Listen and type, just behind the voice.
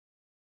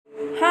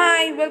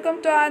welcome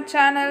to our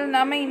channel.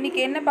 நாம இன்னைக்கு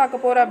என்ன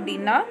பார்க்க போறோம்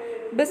அப்படினா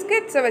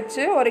biscuits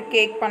வச்சு ஒரு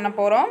கேக் பண்ண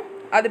போறோம்.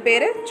 அது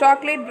பேரு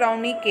chocolate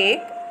brownie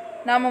cake.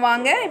 நாம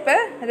வாங்க இப்ப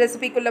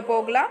ரெசிபிக்குள்ள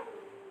போகலாம்.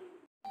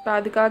 இப்ப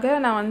அதுக்காக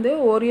நான் வந்து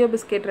Oreo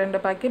biscuit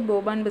 2 packet,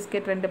 Bourbon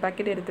biscuit 2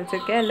 packet எடுத்து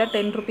வச்சிருக்கேன். எல்லாம்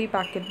 10 ரூபாய்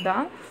பாக்கெட்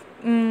தான்.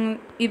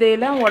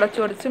 இதெல்லாம்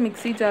உடைச்சு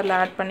மிக்ஸி ஜார்ல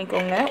ஆட்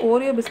பண்ணிக்கோங்க.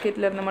 Oreo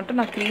biscuitல இருந்து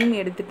மட்டும் நான் க்ரீம்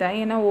எடுத்துட்டேன்.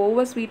 ஏனா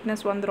ஓவர்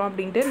ஸ்வீட்னஸ் வந்துரும்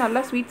அப்படினு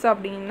நல்லா ஸ்வீட்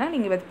சாப்பிடுவீங்கன்னா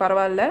நீங்க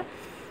பரவாயில்லை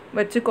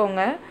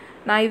வச்சுக்கோங்க.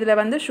 நான் இதில்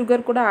வந்து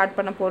சுகர் கூட ஆட்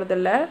பண்ண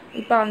போகிறதில்ல.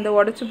 இப்போ அந்த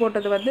உடச்சி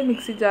போட்டது வந்து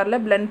மிக்ஸி ஜாரில்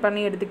பிளெண்ட்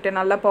பண்ணி எடுத்துக்கிட்டேன்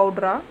நல்லா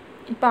பவுடராக.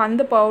 இப்போ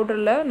அந்த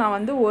பவுடரில் நான்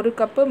வந்து 1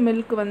 கப்பு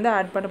மில்க் வந்து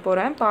ஆட் பண்ண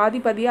போகிறேன்.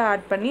 பாதியாக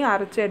ஆட் பண்ணி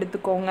அரைச்சி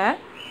எடுத்துக்கோங்க.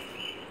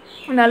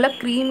 நல்லா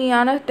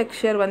க்ரீமியான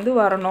டெக்ஸ்சர் வந்து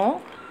வரணும்.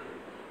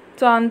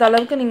 ஸோ அந்த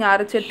அளவுக்கு நீங்கள்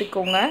அரைச்சி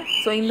எடுத்துக்கோங்க.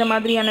 ஸோ இந்த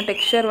மாதிரியான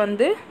டெக்ஸ்சர்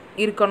வந்து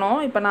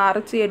இருக்கணும். இப்போ நான்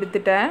அரைச்சி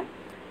எடுத்துட்டேன்.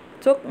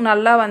 ஸோ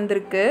நல்லா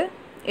வந்திருக்கு.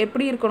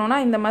 எப்படி இருக்கணும்னா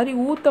இந்த மாதிரி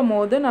ஊற்றும்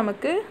போது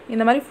நமக்கு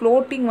இந்த மாதிரி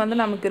ஃப்ளோட்டிங் வந்து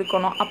நமக்கு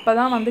இருக்கணும். அப்போ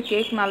தான் வந்து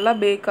கேக் நல்லா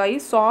பேக் ஆகி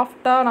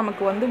சாஃப்டாக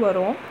நமக்கு வந்து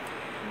வரும்.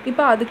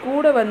 இப்போ அது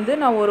கூட வந்து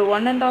நான் ஒரு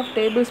 1.5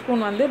 டேபிள்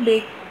ஸ்பூன் வந்து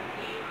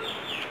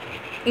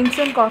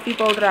இன்ஸ்டன்ட் காஃபி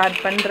பவுடர் ஆட்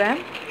பண்ணுறேன்.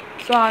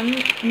 ஸோ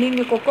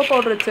நீங்கள் கொக்கோ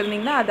பவுடர்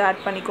வச்சுருந்தீங்கன்னா அதை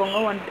ஆட் பண்ணிக்கோங்க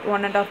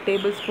 1.5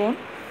 டேபிள் ஸ்பூன்.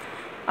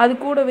 அது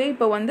கூடவே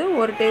இப்போ வந்து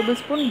 1 table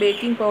spoon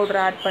baking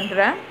powder add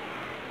பண்ணுறேன்.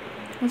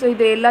 ஸோ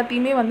இது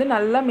எல்லாத்தையுமே வந்து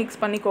நல்லா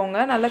மிக்ஸ் பண்ணிக்கோங்க.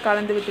 நல்லா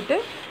கலந்து விட்டுட்டு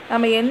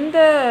நம்ம எந்த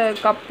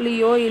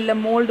கப்லேயோ இல்லை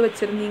மோல்டு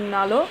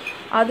வச்சுருந்தீங்கனாலோ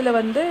அதில்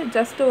வந்து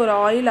ஜஸ்ட் ஒரு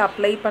ஆயில்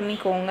அப்ளை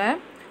பண்ணிக்கோங்க.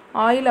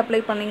 ஆயில் அப்ளை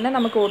பண்ணிங்கன்னா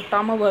நமக்கு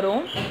ஒட்டாமல்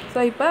வரும். ஸோ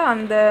இப்போ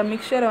அந்த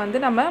மிக்சரை வந்து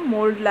நம்ம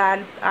மோல்டில்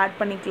ஆட்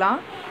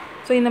பண்ணிக்கலாம்.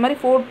 ஸோ இந்த மாதிரி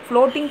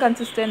ஃப்ளோட்டிங்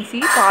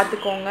கன்சிஸ்டன்சி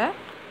பார்த்துக்கோங்க.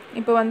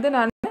 இப்போ வந்து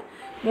நான்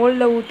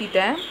மோல்டில்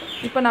ஊற்றிட்டேன்.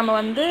 இப்போ நம்ம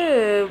வந்து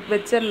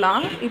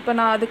வச்சிடலாம். இப்போ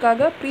நான்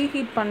அதுக்காக ப்ரீ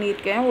ஹீட்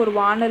பண்ணியிருக்கேன். ஒரு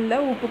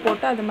வானலில் உப்பு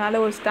போட்டு அது மேலே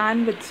ஒரு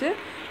ஸ்டாண்ட் வச்சு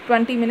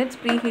 20 மினிட்ஸ்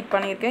ப்ரீ ஹீட்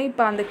பண்ணியிருக்கேன்.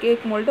 இப்போ அந்த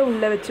கேக் மோல்டை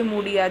உள்ளே வச்சு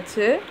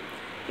மூடியாச்சு.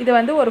 இது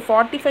வந்து ஒரு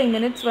 45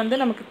 மினிட்ஸ் வந்து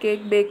நமக்கு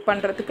கேக் பேக்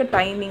பண்ணுறதுக்கு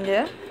டைமிங்கு.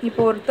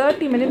 இப்போ ஒரு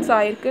 30 மினிட்ஸ்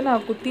ஆயிருக்கு.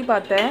 நான் குத்தி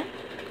பார்த்தேன்.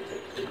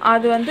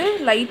 அது வந்து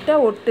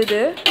லைட்டாக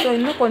ஒட்டுது. ஸோ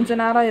இன்னும் கொஞ்ச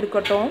நேரம்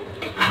இருக்கட்டும்.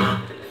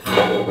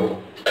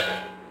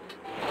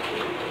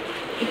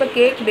 இப்போ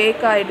கேக்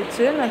பேக்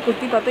ஆகிடுச்சு. நான்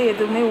குத்தி பார்த்தா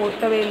எதுவுமே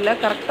ஒட்டவே இல்லை.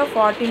 கரெக்டாக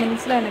 40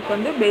 மினிட்ஸில் எனக்கு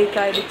வந்து பேக்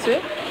ஆகிடுச்சு.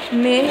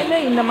 மேலே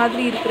இந்த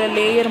மாதிரி இருக்கிற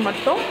லேயர்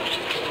மட்டும்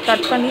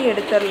கட் பண்ணி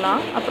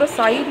எடுத்துடலாம். அப்புறம்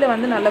சைடில்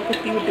வந்து நல்லா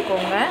குத்தி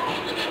விட்டுக்கோங்க.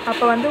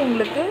 அப்போ வந்து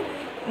உங்களுக்கு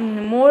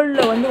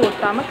மோல்டில் வந்து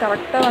ஒட்டாமல்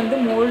கரெக்டாக வந்து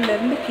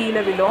மோல்ட்லேருந்து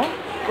கீழே விழும்.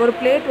 ஒரு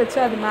பிளேட் வச்சு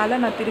அது மேலே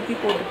நான் திருப்பி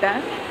போட்டுட்டேன்.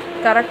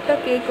 கரெக்டாக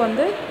கேக்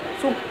வந்து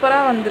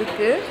சூப்பராக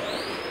வந்திருக்கு.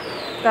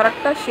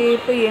 கரெக்டாக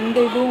ஷேப்பு எந்த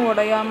இதுவும்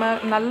உடையாமல்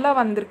நல்லா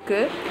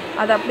வந்திருக்கு.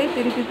 அதை அப்படியே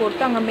திருப்பி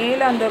போட்டு அங்கே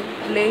மேலே அந்த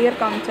லேயர்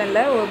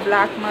காமிச்சனில் ஒரு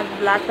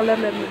பிளாக்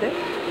கலரில் இருந்தது.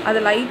 அது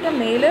லைட்டாக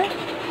மேலே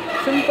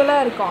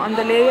சிம்பிளாக இருக்கும்.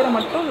 அந்த லேயரை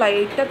மட்டும்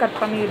லைட்டாக கட்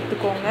பண்ணி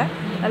எடுத்துக்கோங்க.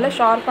 நல்லா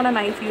ஷார்ப்பான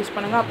நைஃப் யூஸ்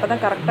பண்ணுங்கள். அப்போ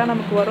தான் கரெக்டாக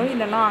நமக்கு வரும்.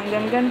 இல்லைன்னா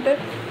அங்கங்கன்ட்டு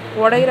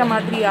உடையிற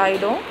மாதிரி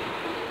ஆகிடும்.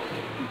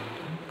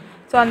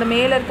 ஸோ அந்த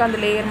மேலே இருக்க அந்த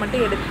லேயர்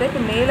மட்டும் எடுத்து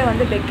இப்போ மேலே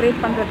வந்து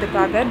டெக்கரேட்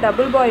பண்ணுறதுக்காக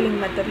டபுள் பாயிலிங்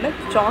மெத்தடில்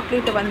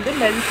சாக்லேட்டை வந்து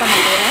மெல்ட் பண்ண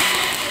போகிறேன்.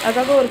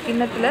 அதுக்காக ஒரு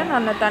கிண்ணத்தில்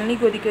நான் தண்ணி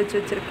கொதிக்க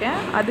வச்சுருக்கேன்.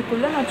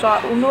 அதுக்குள்ளே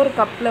நான் இன்னொரு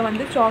கப்பில்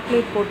வந்து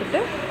சாக்லேட் போட்டுட்டு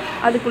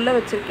அதுக்குள்ளே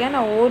வச்சுருக்கேன்.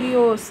 நான்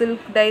Oreo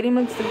diary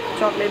milk silk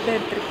chocolate தான்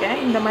எடுத்திருக்கேன்.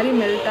 இந்த மாதிரி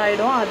மெல்ட்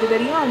ஆகிடும். அது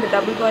வரையும் அந்த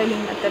டபுள்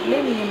பாயிலிங்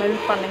மெத்தட்லேயே நீங்கள்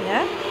மெல்ட்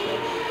பண்ணுங்கள்.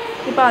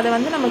 இப்போ அதை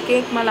வந்து நம்ம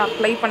கேக் மேலே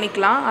அப்ளை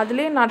பண்ணிக்கலாம்.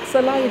 அதுலேயே நட்ஸ்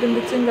எல்லாம்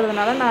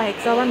இருந்துச்சுங்கிறதுனால நான்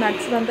எக்ஸ்ட்ராவாக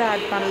நட்ஸ் வந்து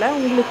ஆட் பண்ணல.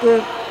 உங்களுக்கு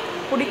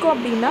பிடிக்கும்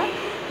அப்படின்னா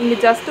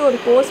நீங்கள் ஜஸ்ட் ஒரு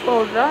கோஸ்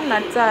பவுடராக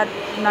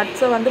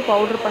நட்ஸை வந்து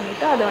பவுடர்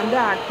பண்ணிவிட்டு அதை வந்து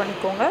ஆட்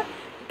பண்ணிக்கோங்க.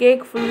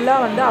 கேக்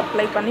ஃபுல்லாக வந்து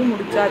அப்ளை பண்ணி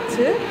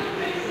முடிச்சாச்சு.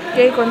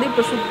 கேக் வந்து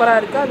இப்போ சூப்பராக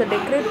இருக்குது. அதை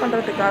டெக்கரேட்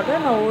பண்ணுறதுக்காக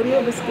நான் ஓரியோ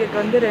பிஸ்கெட்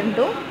வந்து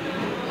 2ம்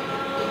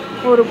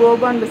ஒரு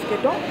போபான்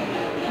பிஸ்கெட்டும்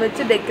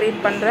வச்சு டெக்கரேட்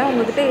பண்ணுறேன்.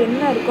 உங்கள்கிட்ட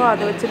என்ன இருக்கோ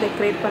அதை வச்சு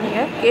டெக்கரேட்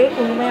பண்ணுங்கள். கேக்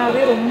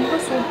உண்மையாகவே ரொம்ப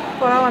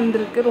சூப்பராக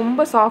வந்திருக்கு.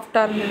 ரொம்ப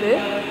சாஃப்டாக இருந்தது.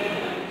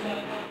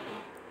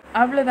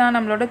 அவ்வளோதான்,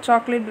 நம்மளோட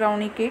சாக்லேட்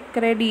ப்ரௌனி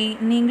கேக் ரெடி.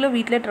 நீங்களும்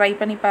வீட்டில் ட்ரை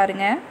பண்ணி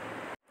பாருங்கள்.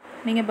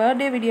 நீங்கள்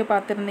பர்த்டே வீடியோ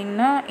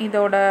பார்த்துருந்தீங்கன்னா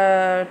இதோட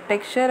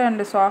டெக்ஸ்சர்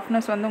அண்டு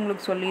சாஃப்ட்னஸ் வந்து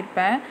உங்களுக்கு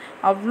சொல்லியிருப்பேன்.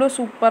 அவ்வளோ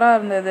சூப்பராக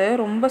இருந்தது.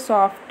 ரொம்ப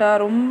சாஃப்டாக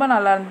ரொம்ப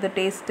நல்லா இருந்தது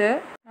டேஸ்ட்டு.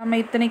 நம்ம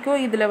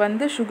இத்தனைக்கும் இதில்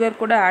வந்து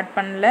சுகர் கூட ஆட்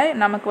பண்ணல.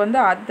 நமக்கு வந்து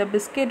அந்த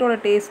பிஸ்கெட்டோட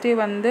டேஸ்ட்டே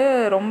வந்து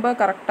ரொம்ப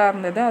கரெக்டாக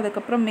இருந்தது.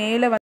 அதுக்கப்புறம்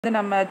மேலே வந்து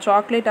நம்ம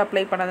சாக்லேட்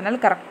அப்ளை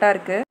பண்ணதுனால கரெக்டாக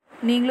இருக்குது.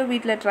 நீங்களும்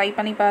வீட்டில் ட்ரை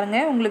பண்ணி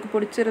பாருங்கள். உங்களுக்கு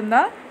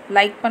பிடிச்சிருந்தா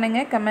லைக்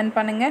பண்ணுங்கள், கமெண்ட்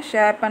பண்ணுங்கள்,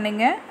 ஷேர்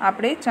பண்ணுங்கள்.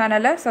 அப்படியே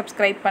சேனலை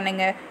சப்ஸ்கிரைப்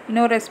பண்ணுங்கள்.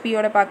 இன்னொரு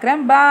ரெசிபியோட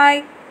பார்க்குறேன்.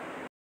 பாய்.